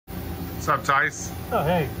What's up, Tyson? Oh,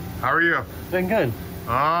 hey. How are you? Doing good.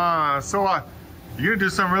 So you're gonna do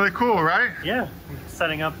something really cool, right? Yeah, I'm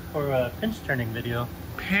setting up for a pinch turning video.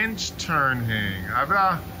 Pinch turning.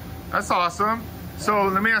 That's awesome. So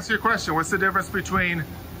let me ask you a question. What's the difference between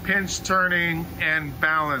pinch turning and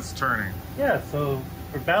balance turning? Yeah, so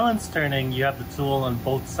for balance turning, you have the tool on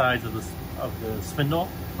both sides of the spindle.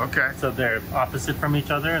 Okay. So they're opposite from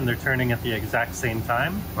each other and they're turning at the exact same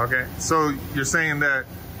time. Okay. So you're saying that,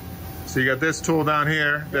 so you got this tool down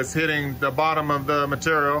here that's hitting the bottom of the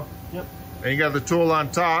material. Yep. And you got the tool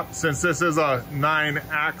on top, since this is a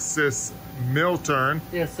 9-axis mill turn.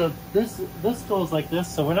 Yeah, so this tool is like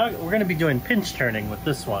this, so we're gonna be doing pinch turning with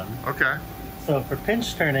this one. Okay. So for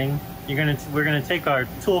pinch turning, we're gonna take our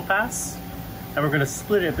tool pass and we're gonna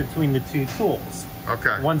split it between the two tools.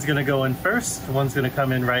 Okay. One's gonna go in first, one's gonna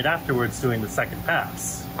come in right afterwards doing the second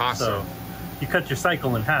pass. Awesome. So you cut your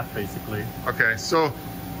cycle in half basically. Okay, so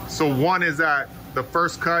one is at, the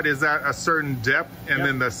first cut is at a certain depth, and Yep.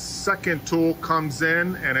 then the second tool comes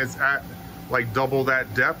in and it's at like double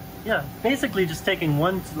that depth? Yeah, basically just taking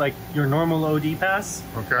one, like your normal OD pass,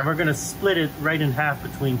 Okay. and we're gonna split it right in half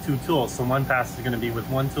between two tools. So one pass is gonna be with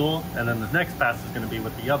one tool, and then the next pass is gonna be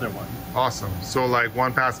with the other one. Awesome. So like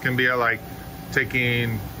one pass can be at like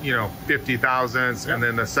taking, 50 thousandths, Yep. and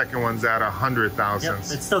then the second one's at 100 Yep,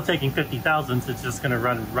 thousandths. it's still taking 50 thousandths, it's just gonna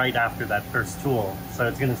run right after that first tool. So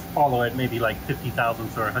it's gonna follow it maybe like 50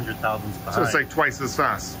 thousandths or 100 thousandths behind. So it's like twice as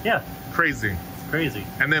fast. Yeah, Crazy. it's crazy.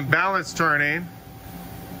 And then balance turning.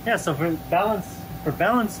 Yeah, so for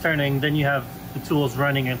balance turning, then you have the tools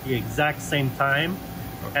running at the exact same time.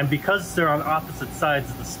 And because they're on opposite sides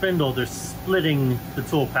of the spindle, they're splitting the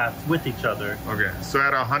tool paths with each other. Okay, so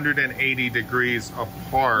at 180 degrees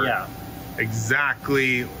apart, Yeah.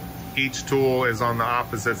 exactly each tool is on the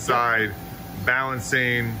opposite side,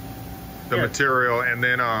 balancing the Yeah. material, and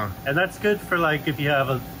then And that's good for like if you have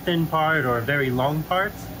a thin part or a very long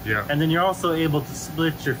part. yeah. And then you're also able to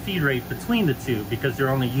split your feed rate between the two because you're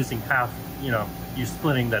only using half, you're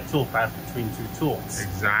splitting that tool path between two tools.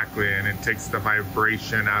 Exactly, and it takes the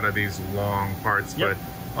vibration out of these long parts. Yep.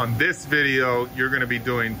 But on this video, you're going to be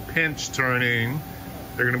doing pinch turning.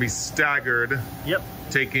 They're going to be staggered, Yep.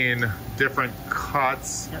 taking different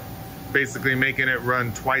cuts, Yep. basically making it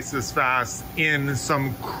run twice as fast in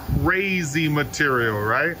some crazy material,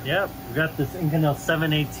 right? Yep. We got this Inconel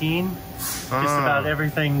 718. Just about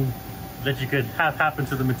everything that you could have happen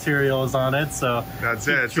to the materials on it. So That's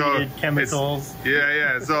it. So treated chemicals.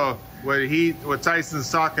 Yeah. So what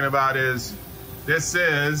Tyson's talking about is, this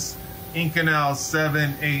is Inconel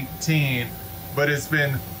 718, but it's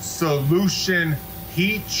been solution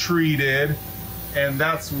heat treated, and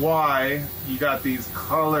that's why you got these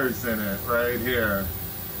colors in it right here.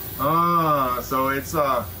 So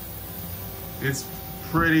it's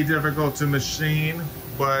pretty difficult to machine,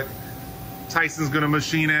 but Tyson's gonna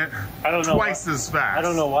machine it twice as fast. I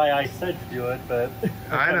don't know why I said to do it, but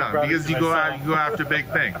I know, because you go after big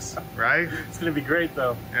things, right? It's gonna be great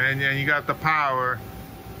though. And you got the power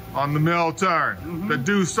on the mill turn, the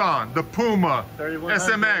DOOSAN, the Puma 3100.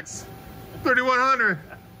 SMX 3100.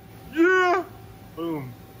 Yeah.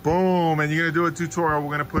 Boom. Boom. And you're gonna do a tutorial.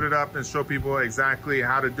 We're gonna put it up and show people exactly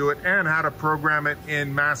how to do it and how to program it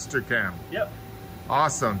in Mastercam. Yep.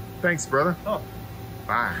 Awesome. Thanks, brother. Oh.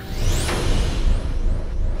 Bye.